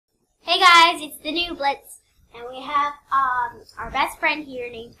Hey guys, it's the Nooblets, and we have our best friend here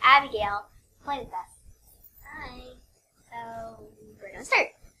named Abigail to play with us. Hi. So we're gonna start.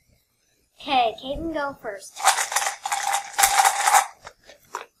 Okay, Kate can go first.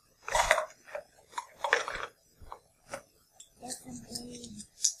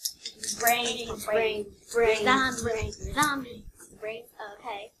 Zombie.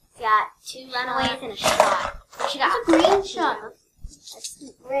 Okay. We got 2 runaways and a shot. She got a green shot. That's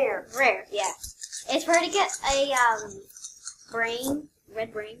rare. Yeah. It's for her to get a brain,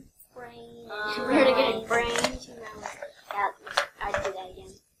 red brain. For her to get a brain. 2 runaways. Yeah, I'd do that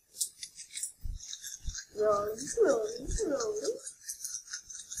again. Roll.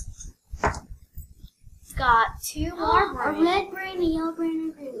 It's got 2 more brains. A red brain, a yellow brain, and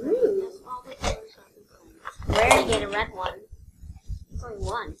a green brain. That's all the colors on the brain. Rare to get a red one. It's only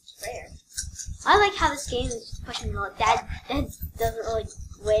 1. It's rare. I like how this game is just pushing the Dad doesn't really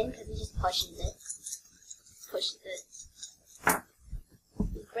win because he just pushes it.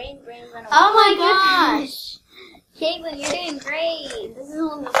 Brain, run away. Oh my gosh! Caitlin, you're doing great. This is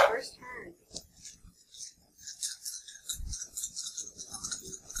only the first turn.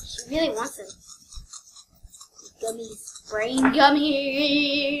 She really wants them. Gummies. Brain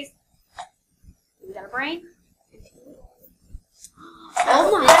gummies. You got a brain?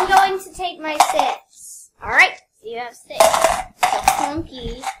 Oh my. I'm going to take my 6. Alright, so you have 6. So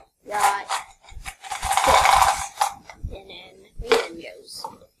Funky got 6. And then Reason goes.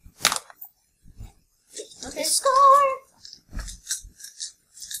 Okay, score!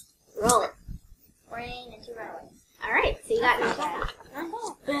 Roll it. Brain and 2 runaways. Alright, so you got no bad.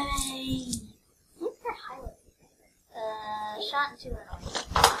 Bang! What's that highlight? Shot and 2 runaways.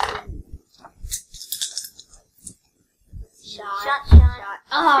 Shot.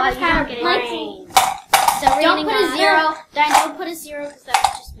 Oh, you don't get a brain. So we're Don't getting put a 0. Don't put a 0 because that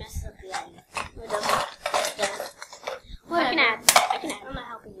just messes up the end. It doesn't. I can add. I'm not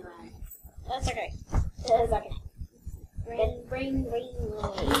helping you add. That's okay. That's okay. Brain.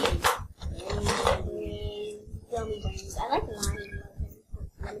 Gummy brains. I like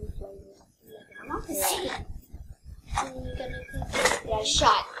lemon flavor. I'm not the same. Yeah,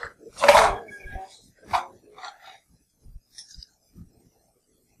 shot.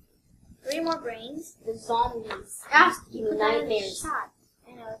 3 more brains. The zombies. You nightmares.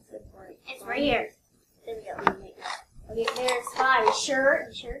 I know it's good for it. It's right here. There we go. Okay, there's 5. You sure?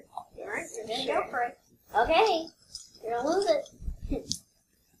 Alright, you're gonna go for it. Okay. You're gonna lose it.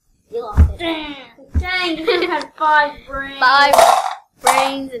 You lost it. Dang, you had 5 brains. 5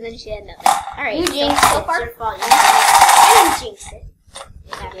 brains and then she had nothing. Alright, You so jinxed so it. far. It's your fault. I didn't jinx it.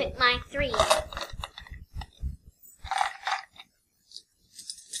 I picked my 3.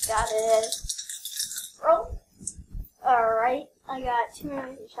 Got it. Roll. Alright, I got 2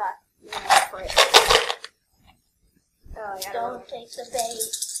 rounds and shot. I'm gonna go for it. Oh, yeah. Don't take the bait.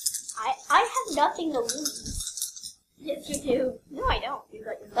 I have nothing to lose. Yes, you do. No, I don't. You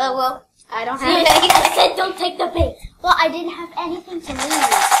got your Oh, well, I don't have I anything. said don't take the bait. Well, I didn't have anything to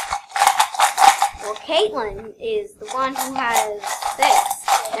lose. Well, Caitlin is the one who has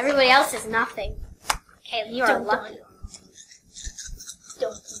 6. Everybody else has nothing. Caitlin, you are lucky.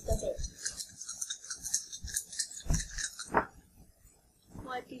 Don't take the bait.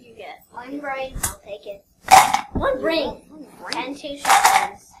 What did you get? 1 brain. I'll take it. 1 brain. And 2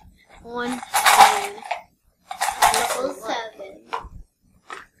 shotguns. 1 brain. Level 7.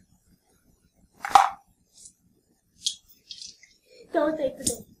 Don't take the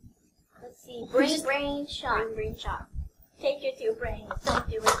bait. Let's see. Brain shot. Take your 2 brains. Don't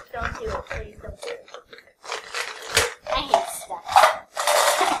do it. Don't do it. Please don't do it. I hate stuff.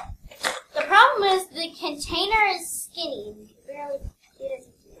 The problem is the container is skinny. You can barely get it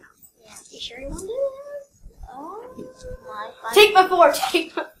out. Yeah. You sure you want to do this? Oh. Take my 4.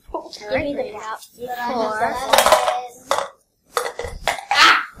 Take my 4. Give me the out. 4.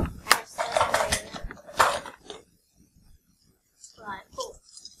 Ah! I have 7. 5. 4.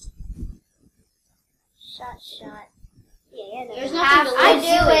 Shot. Yeah. No. There's nothing to lose. I do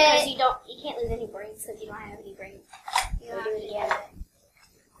it. Because you can't lose any brains because you don't have any brains. You do it again.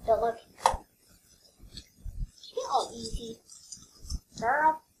 Don't look. It's all easy.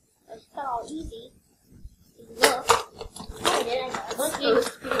 Girl, it's all easy. Look. I did. I look. Your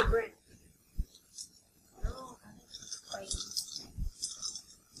brain. Oh, brains.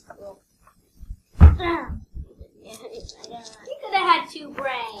 Cool. You could have had 2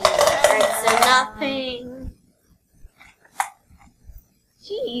 brains. Alright, so nothing.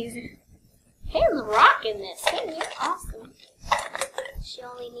 Jeez. Pam's rocking this. Pam, you're awesome. She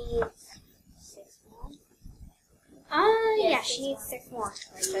only needs 6 more. Yeah, she needs 6 more.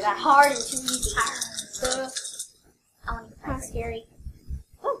 So that hard and too easy. I want to That's scary.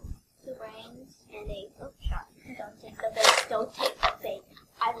 Oh, 2 brains. and a shot. Don't take the bait. Don't take the bait.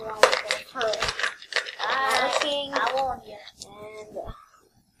 I will always go first. Looking. I warn you. And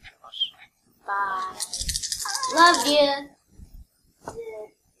 5. Love you.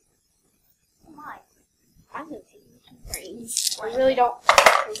 Come on. I'm gonna take 2 brains. I really don't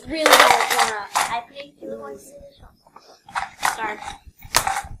wanna. I think you want to do this one. Start.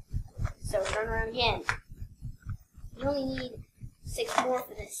 So run around again. You only need 6 more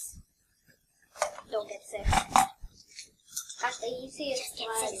for this. Don't get 6. That's the easiest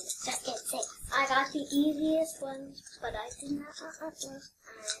one. Just get 6. I got the easiest one, but I did not.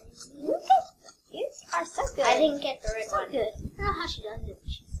 You are so good. I didn't get the red So one. good. I don't know how she does it.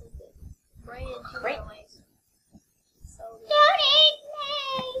 She's so good. Brain and 2 Brain. runaways. So good. Don't eat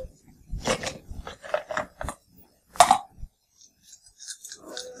me!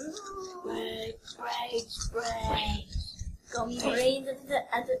 Brains. Gummy brains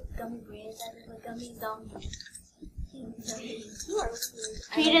as a gummy zombie.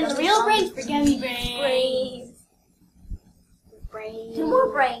 Treated the real brains for gummy brains. 2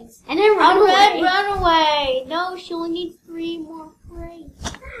 more brains. And then run away. Run away. No, she only needs 3 more brains.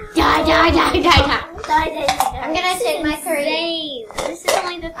 Die. I'm gonna take my 3. This is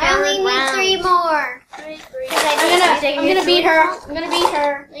only the 3rd round. I only need 3 more. 3. I'm gonna beat her. I'm gonna beat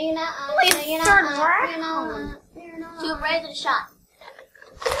her. No, you're not. Please turn around. 2 brains and a shot.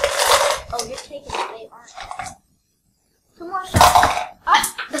 Oh, you're taking it. They aren't. 2 more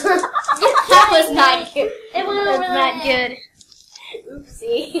shots. That was not good. It was That's really not good.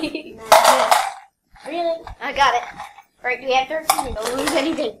 Oopsie. Really? I got it. Alright, do we have 13? Don't lose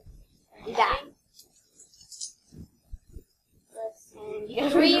anything. You die. And you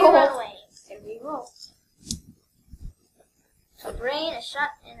gotta 3 re-roll. runaways. Gotta re-roll. A brain, a shot,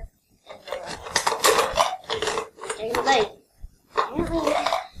 and a Take the bait.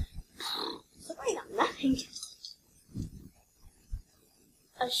 Sorry, got nothing.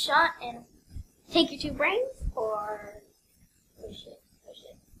 a shot, and Take your 2 brains, or push it.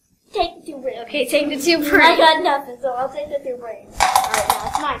 Take the 2 brains. okay, take the 2 I brains. got nothing, so I'll take the 2 brains. Alright, now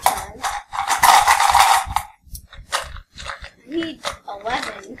it's my turn. I need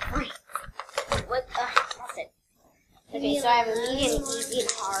 11 brains. What? That's it. Okay, so I have a medium, easy, and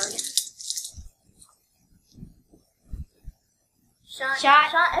hard.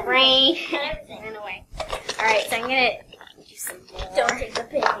 Shot, brain, everything. ran away. Alright, so I'm gonna do some more. Don't take the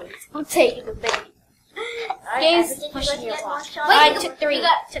babies. I'm taking the bait. Game's pushing you along. Wait, I took 3.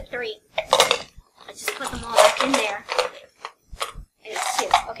 Took 3. I just put them all back in there. And it's 2.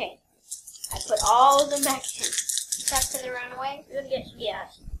 Okay. I put all of them back in. Back to the runaway. You're gonna get, yeah.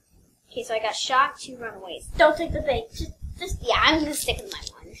 Okay, so I got shot, 2 runaways. Don't take the bait. Yeah, I'm gonna stick with my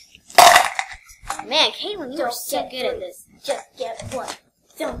one. Man, Caitlin, you are so good at this. Just get 1.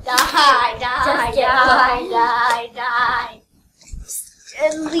 Don't Die.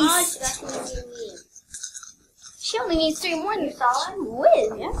 At Oh, least. that's gonna be me. She only needs 3 more than You saw it?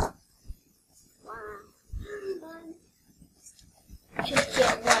 win. Yeah. Wow. Just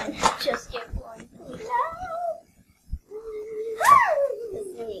get 1. Just get 1.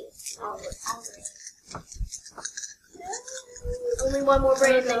 Only 1 more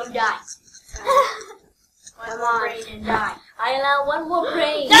brain and then you die. Come on. Brain and die. I allow 1 more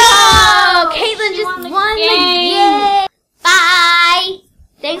brain. No! Caitlin She just won the won the game. game. Bye.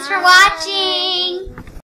 Thanks for watching.